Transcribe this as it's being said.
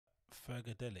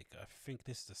Fergadelic. I think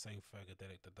this is the same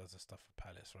Fergadelic that does the stuff for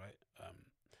Palace, right?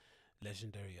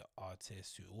 Legendary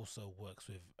artist who also works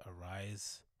with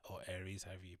Arise or Aries,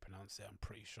 however you pronounce it. I'm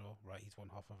pretty sure, right? He's one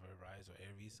half of Arise or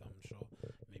Aries. I'm sure.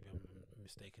 Maybe I'm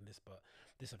mistaken this, but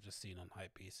this I've just seen on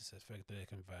Hypebeast. It says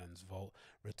Fergadelic and Vans Vault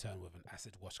return with an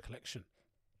acid wash collection,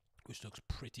 which looks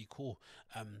pretty cool.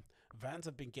 Vans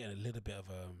have been getting a little bit of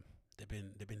a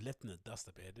they've been left in the dust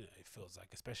a bit. It feels like,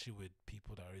 especially with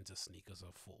people that are into sneakers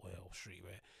or footwear or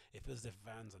streetwear, it feels as if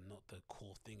Vans are not the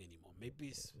core thing anymore. Maybe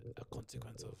it's a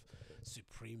consequence of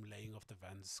Supreme laying off the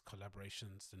Vans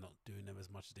collaborations. They're not doing them as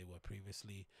much as they were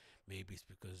previously. Maybe it's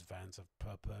because Vans have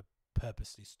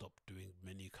purposely stopped doing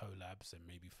many collabs and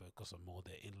maybe focus on more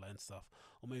their inline stuff,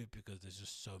 or maybe because there's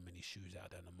just so many shoes out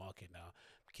there in the market now.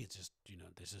 Kids just,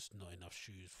 there's just not enough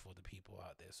shoes for the people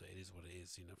out there, so it is what it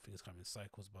is. Things come in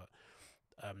cycles, but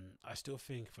I still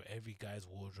think for every guy's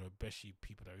wardrobe, especially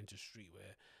people that are into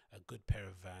streetwear, a good pair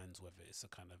of Vans, whether it's a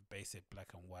kind of basic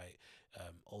black and white,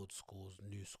 old schools,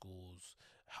 new schools,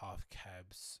 half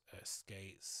cabs,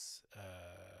 skates,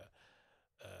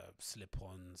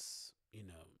 slip-ons,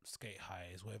 skate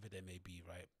highs, whatever they may be,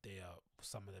 right? They are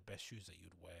some of the best shoes that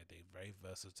you'd wear. They're very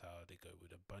versatile. They go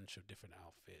with a bunch of different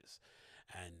outfits,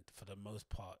 and for the most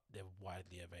part, they're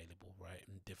widely available, right?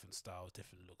 In different styles,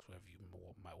 different looks, wherever you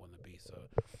might want to be. So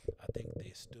I think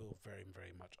they're still very,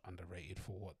 very much underrated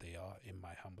for what they are, in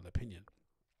my humble opinion.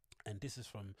 And this is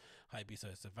from Hypebeast, so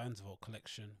it's the Vans Vault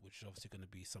collection, which is obviously going to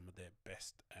be some of their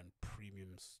best and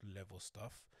premium level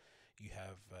stuff. You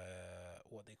have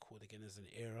what they call again is an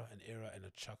era, and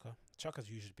a chucker. Chuckers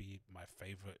usually be my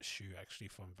favorite shoe actually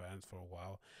from Vans for a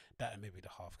while. That and maybe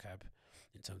the half cab,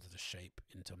 in terms of the shape,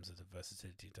 in terms of the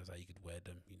versatility, in terms of how you could wear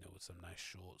them, with some nice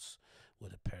shorts,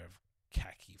 with a pair of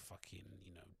khaki fucking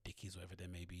dickies, whatever they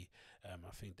may be.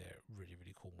 I think they're really,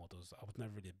 really cool models. I was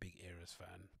never really a big eras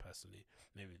fan personally,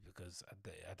 maybe because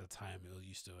at the time it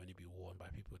used to only be worn by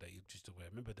people that used to wear,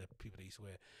 remember the people that used to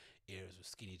wear eras with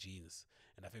skinny jeans,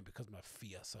 and I think because my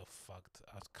feet are so fucked,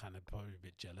 I was kind of probably a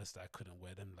bit jealous that I couldn't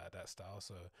wear them like that style,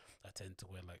 so I tend to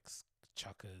wear like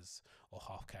chuckers or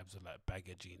half cabs with like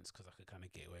baggy jeans because I could kind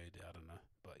of get away with it. I don't know,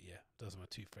 but yeah, those are my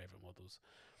two favorite models.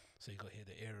 So you got here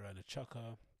the era and the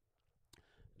chucker.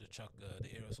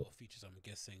 The era sort of features, I'm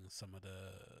guessing, some of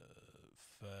the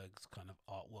Ferg's kind of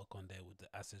artwork on there with the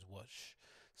acid wash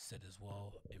set as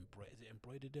well. Is it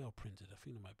embroidered there or printed? I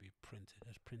think it might be printed.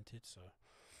 It's printed, so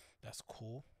that's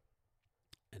cool.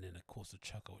 And then of course the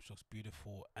chucker, which looks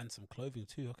beautiful, and some clothing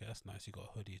too. Okay, that's nice. You got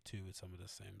a hoodie too with some of the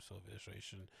same sort of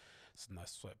illustration, some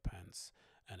nice sweatpants,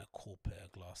 and a cool pair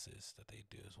of glasses that they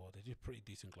do as well. They do pretty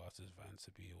decent glasses, Vans,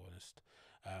 to be honest.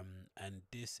 And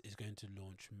this is going to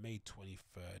launch May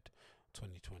 23rd,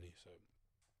 2020. So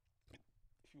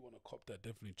if you want to cop that,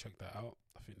 definitely check that out.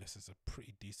 I think this is a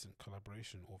pretty decent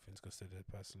collaboration, all things considered.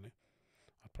 Personally,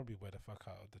 I'd probably wear the fuck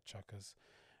out of the chuckers,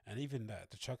 and even that,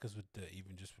 the chuckers with the,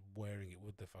 even just wearing it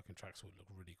with the fucking tracks would look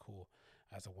really cool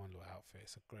as a one little outfit.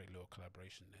 It's a great little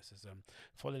collaboration. This is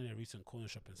following a recent corner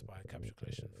shop inspired capsule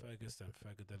collection. Fergus and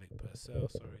Fergadelic Purcell,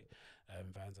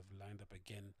 Vans have lined up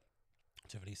again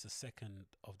to release the second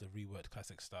of the reworked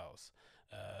classic styles,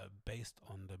 based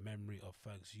on the memory of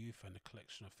Ferg's youth, and the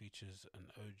collection of features an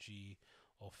OG,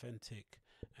 authentic,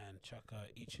 and chukka,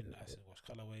 each in acid wash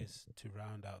colorways. To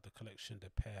round out the collection,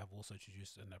 the pair have also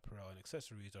introduced an apparel and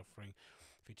accessories offering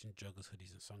featuring joggers,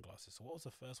 hoodies, and sunglasses. So what was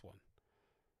the first one?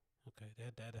 Okay, they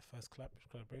had their first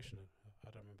collaboration. I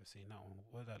don't remember seeing that one.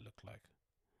 What did that look like?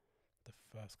 The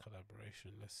first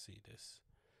collaboration. Let's see this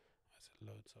as it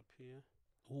loads up here.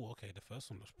 Oh, okay. The first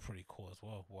one looks pretty cool as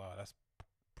well. Wow, that's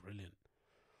brilliant.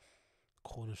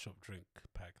 Corner shop drink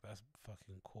pack. That's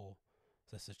fucking cool.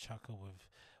 So it's a chaka with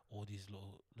all these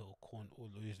little all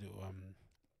these little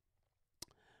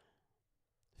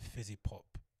fizzy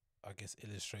pop, I guess,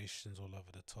 illustrations all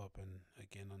over the top, and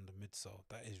again on the midsole.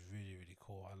 That is really, really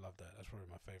cool. I love that. That's probably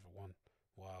my favorite one.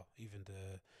 Wow. Even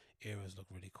the eras look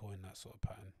really cool in that sort of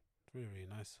pattern. It's really, really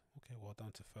nice. Okay, well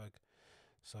done to Ferg.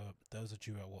 So those are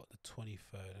due at what, the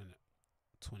 23rd and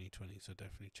 2020. So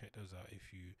definitely check those out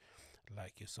if you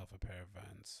like yourself a pair of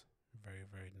Vans. Very,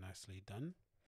 very nicely done.